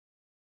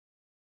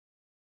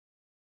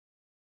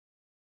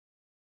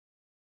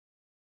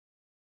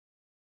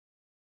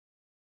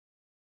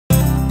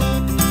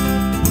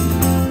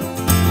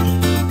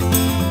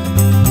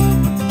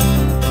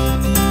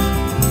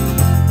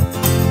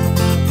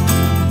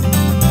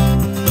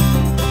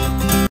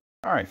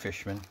Alright,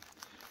 fishermen,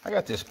 I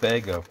got this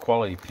bag of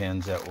quality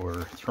pins that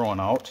we're throwing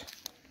out,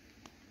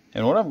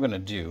 and what I'm going to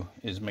do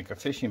is make a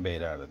fishing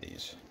bait out of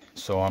these.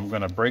 So I'm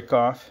going to break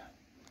off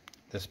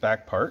this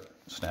back part,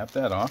 snap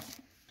that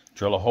off,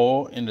 drill a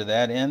hole into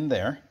that end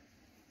there,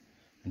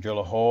 and drill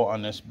a hole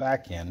on this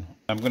back end.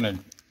 I'm going to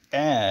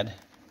add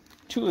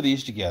two of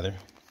these together,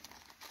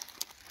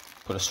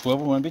 put a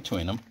swivel in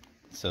between them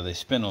so they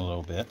spin a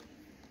little bit,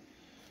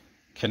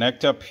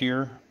 connect up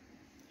here,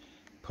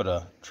 put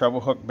a treble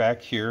hook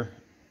back here,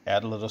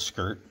 add a little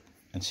skirt,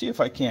 and see if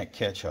I can't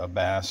catch a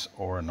bass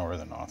or a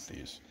northern off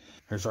these.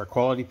 Here's our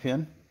quality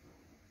pin.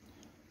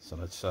 So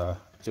let's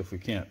see if we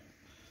can't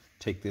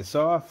take this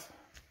off,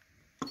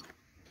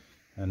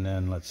 and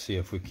then let's see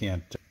if we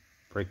can't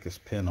break this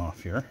pin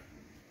off here.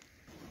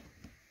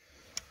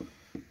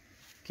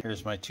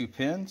 Here's my two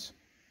pins.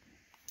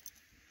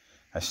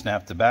 I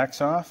snapped the backs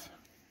off.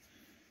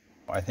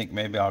 I think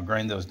maybe I'll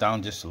grind those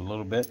down just a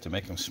little bit to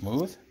make them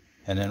smooth,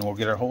 and then we'll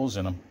get our holes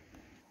in them.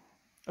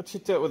 Let's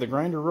hit that with a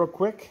grinder real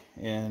quick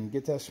and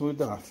get that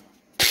smoothed off.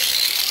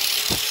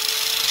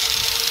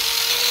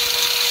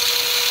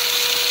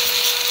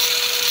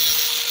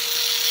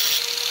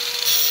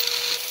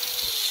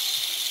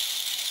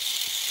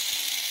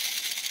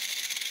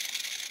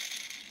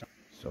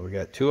 So we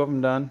got two of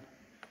them done.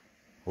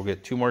 We'll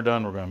get two more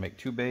done. We're going to make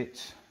two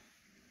baits.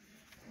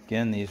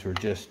 Again, these were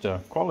just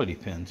quality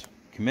pins.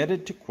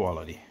 Committed to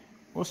quality.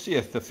 We'll see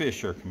if the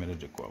fish are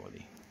committed to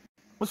quality.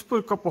 Let's put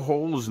a couple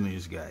holes in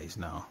these guys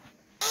now.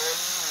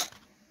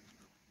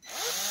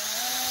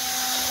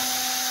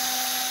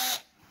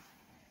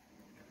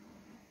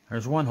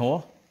 There's one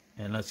hole,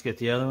 and let's get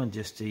the other one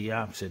just the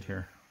opposite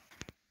here.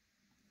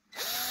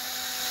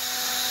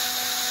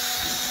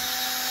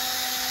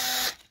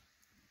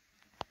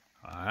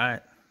 Alright,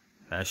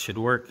 that should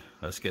work.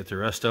 Let's get the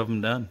rest of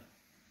them done.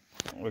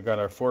 We got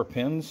our 4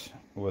 pins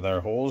with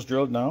our holes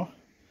drilled now.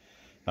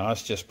 Now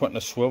it's just putting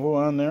a swivel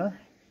on there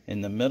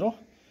in the middle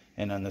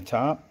and on the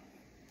top,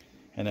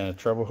 and then a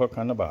treble hook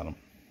on the bottom.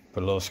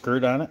 Put a little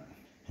skirt on it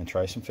and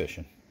try some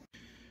fishing.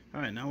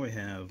 Alright, now we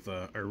have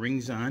our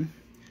rings on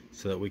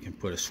so that we can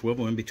put a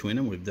swivel in between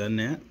them. We've done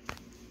that.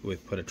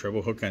 We've put a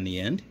treble hook on the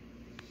end,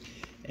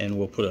 and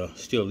we'll put a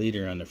steel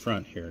leader on the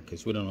front here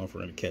because we don't know if we're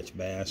going to catch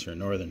bass or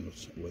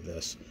northerns with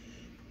this.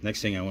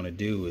 Next thing I want to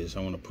do is I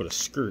want to put a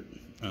skirt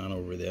on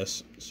over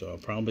this, so I'll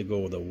probably go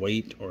with a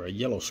white or a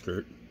yellow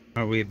skirt.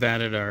 We've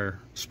added our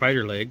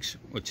spider legs,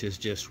 which is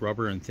just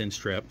rubber and thin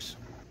straps.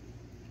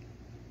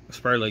 The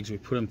spider legs, we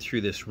put them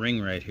through this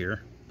ring right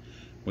here.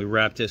 We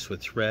wrapped this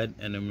with thread,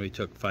 and then we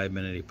took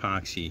 5-minute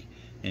epoxy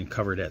and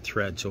covered that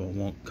thread so it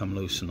won't come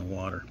loose in the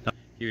water. Now,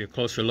 give you a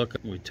closer look.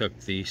 We took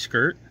the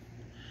skirt,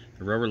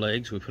 the rubber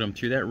legs, we put them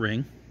through that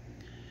ring.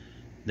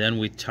 Then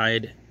we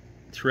tied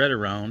thread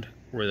around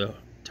where the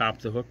top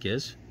of the hook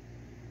is.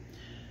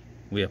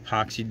 We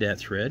epoxied that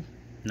thread.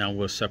 Now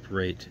we'll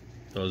separate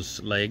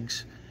those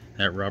legs,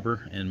 that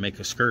rubber, and make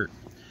a skirt.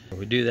 If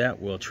we do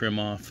that, we'll trim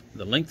off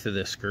the length of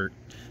this skirt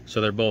so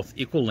they're both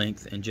equal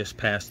length and just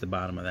past the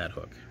bottom of that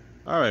hook.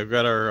 Alright, we've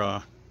got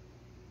our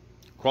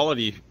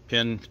quality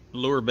pin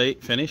lure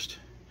bait finished.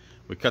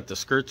 We cut the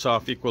skirts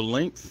off equal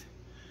length.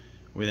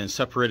 We then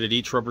separated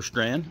each rubber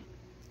strand.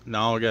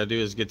 Now all we got to do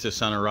is get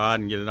this on a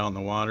rod and get it out in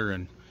the water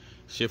and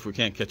see if we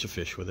can't catch a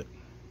fish with it.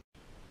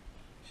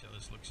 See how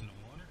this looks in the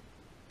water?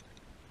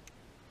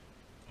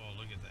 Oh,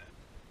 look at that.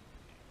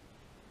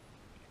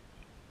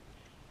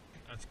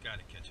 That's got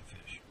to catch a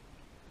fish.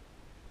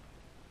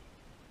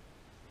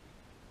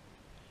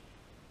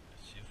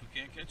 Let's see if we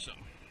can't catch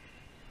something.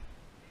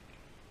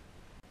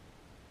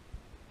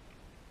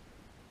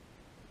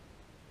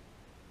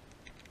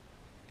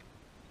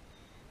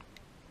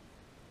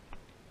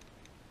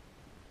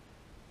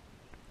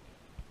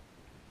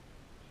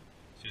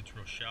 See, it's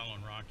real shallow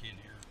and rocky in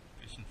here,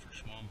 fishing for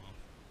smallmouth.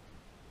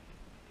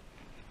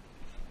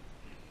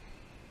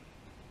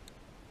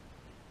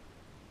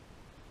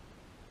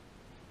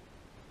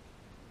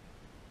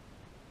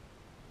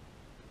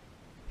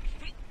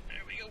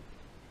 There we go.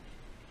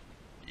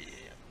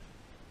 Yeah.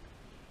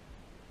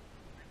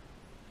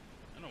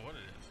 I don't know what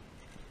it is.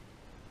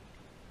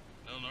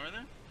 Little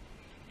northern?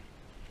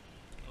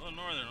 Little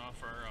northern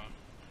off our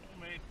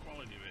homemade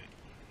quality bait.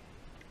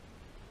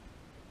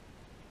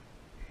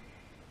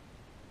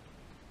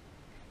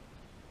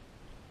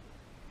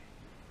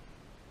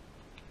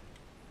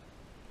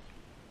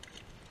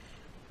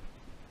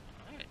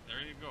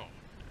 There you go.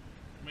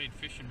 Made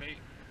fishing bait.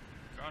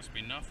 Cost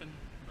me nothing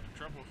but a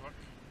treble hook